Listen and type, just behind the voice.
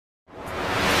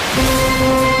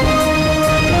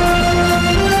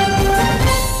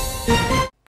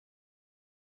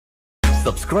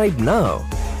Subscribe now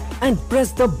and press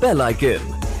the bell icon.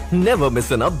 Never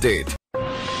miss an update.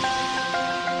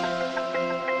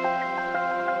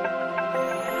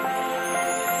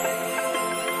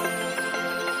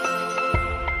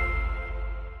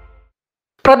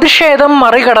 പ്രതിഷേധം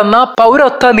മറികടന്ന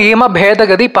പൗരത്വ നിയമ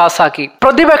ഭേദഗതി പാസാക്കി.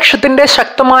 പ്രതിപക്ഷത്തിന്റെ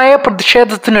ശക്തമായ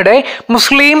പ്രതിഷേധത്തിനിടെ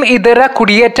മുസ്ലിം ഇതര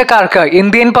കുടിയേറ്റക്കാർക്ക്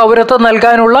ഇന്ത്യൻ പൗരത്വം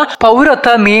നൽകാനുള്ള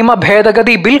പൗരത്വ നിയമ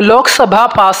ഭേദഗതി ബിൽ ലോക്സഭ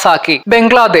പാസാക്കി.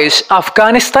 ബംഗ്ലാദേശ്,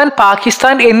 അഫ്ഗാനിസ്ഥാൻ,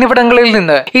 പാകിസ്ഥാൻ എന്നിവിടങ്ങളിൽ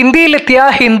നിന്ന് ഇന്ത്യയിലെത്തിയ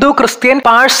ഹിന്ദു, ക്രിസ്ത്യൻ,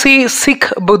 പാഴ്സി,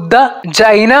 സിഖ്, ബുദ്ധ,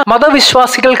 ജൈന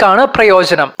മതവിശ്വാസികൾക്കാണ്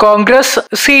പ്രയോജനം. കോൺഗ്രസ്,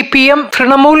 CPM,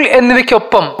 തൃണമൂൽ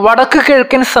എന്നിവയ്ക്കൊപ്പം വടക്ക്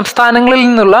കിഴക്കൻ സംസ്ഥാനങ്ങളിൽ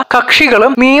നിന്നുള്ള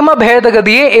കക്ഷികളും നിയമ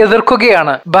ഭേദഗതിയെ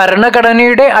എതിർക്കുകയാണ്.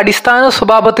 ഭരണഘടനയുടെ അടിസ്ഥാന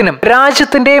സ്വഭാവത്തിനും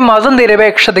രാജ്യത്തിന്റെ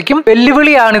മതനിരപേക്ഷതയ്ക്കും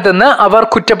വെല്ലുവിളിയാണിതെന്ന് അവർ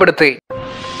കുറ്റപ്പെടുത്തി.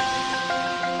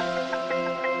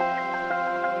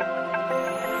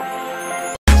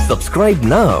 Subscribe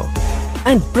now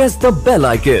and press the bell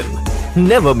icon.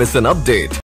 Never miss an update.